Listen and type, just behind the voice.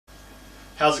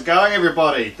How's it going,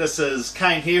 everybody? This is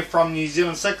Kane here from New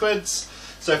Zealand Cichlids.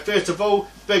 So first of all,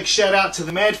 big shout out to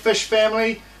the Madfish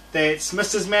family. That's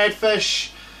Mrs.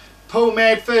 Madfish, Pool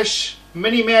Madfish,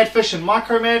 Mini Madfish and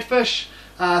Micro Madfish.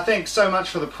 Thanks so much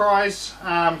for the prize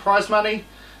money.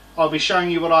 I'll be showing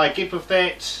you what I get with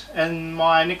that in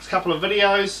my next couple of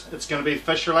videos. It's going to be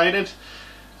fish related.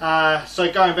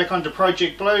 So going back onto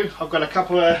Project Blue, I've got a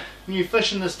couple of new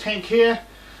fish in this tank here.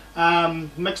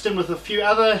 Mixed in with a few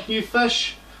other new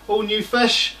fish, all new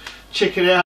fish. Check it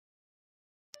out.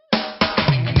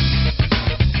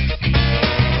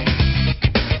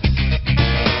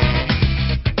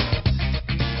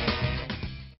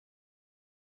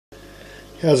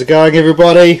 How's it going,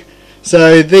 everybody?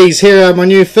 So these here are my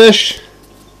new fish.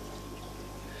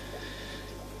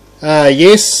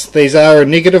 Yes, these are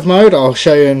in negative mode. I'll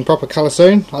show you in proper colour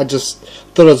soon. I just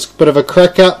thought it was a bit of a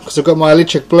crack up because I've got my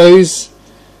Electric Blues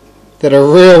that are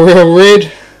real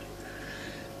red,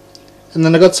 and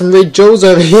then I got some red jewels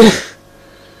over here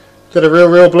that are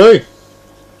real blue.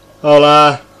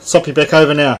 I'll swap you back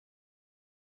over now.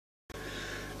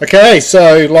 Okay,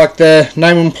 so like the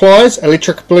name implies,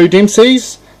 Electric Blue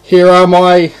Dempseys. Here are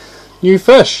my new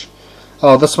fish.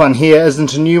 Oh, this one here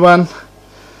isn't a new one.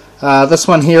 This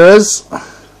one here is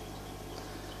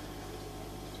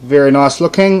very nice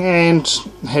looking, and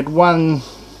had one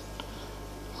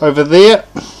over there.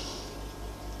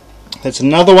 That's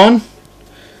another one.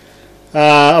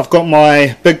 I've got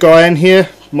my big guy in here,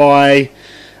 my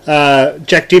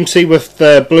Jack Dempsey with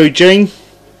the blue jean.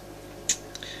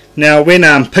 Now when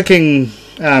picking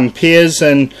pairs,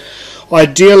 and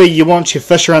ideally you want your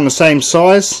fish around the same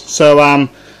size, so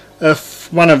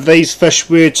if one of these fish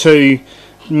were to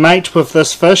mate with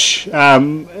this fish,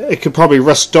 it could probably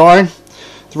risk dying.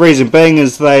 The reason being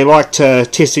is they like to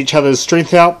test each other's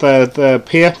strength out, the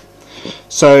pair.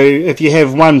 So if you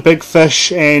have one big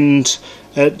fish and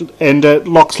it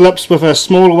locks lips with a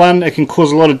smaller one, it can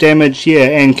cause a lot of damage,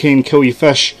 and can kill your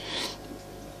fish.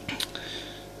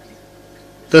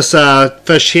 This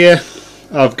fish here,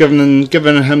 I've given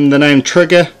him the name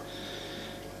Trigger.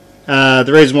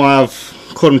 The reason why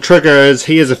I've called him Trigger is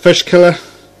he is a fish killer.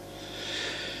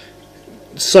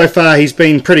 So far he's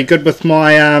been pretty good with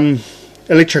my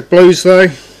Electric Blues though.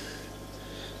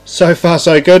 So far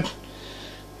so good.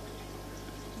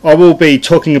 I will be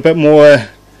talking a bit more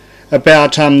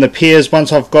about the pairs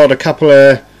once I've got a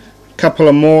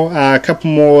couple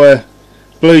more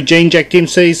blue jean Jack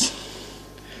Dempseys,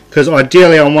 because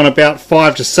ideally I want about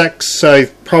 5 to 6, so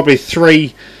probably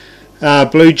 3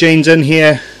 blue jeans in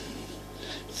here,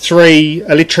 3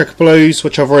 Electric Blues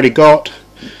which I've already got,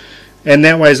 and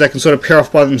that way they can sort of pair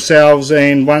off by themselves,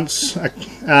 and once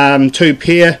 2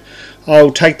 pair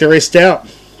I'll take the rest out.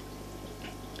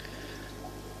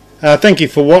 Thank you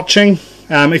for watching.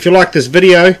 If you like this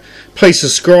video, please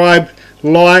subscribe,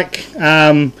 like,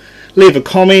 leave a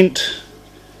comment.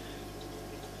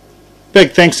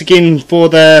 Big thanks again for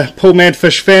the Pool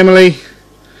Madfish family.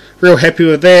 Real happy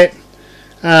with that.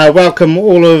 Welcome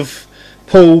all of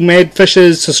Pool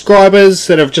Madfish's subscribers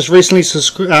that have just recently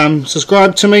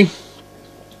subscribed to me.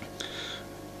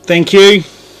 Thank you.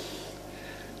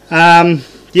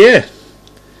 Yeah.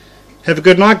 Have a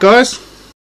good night, guys.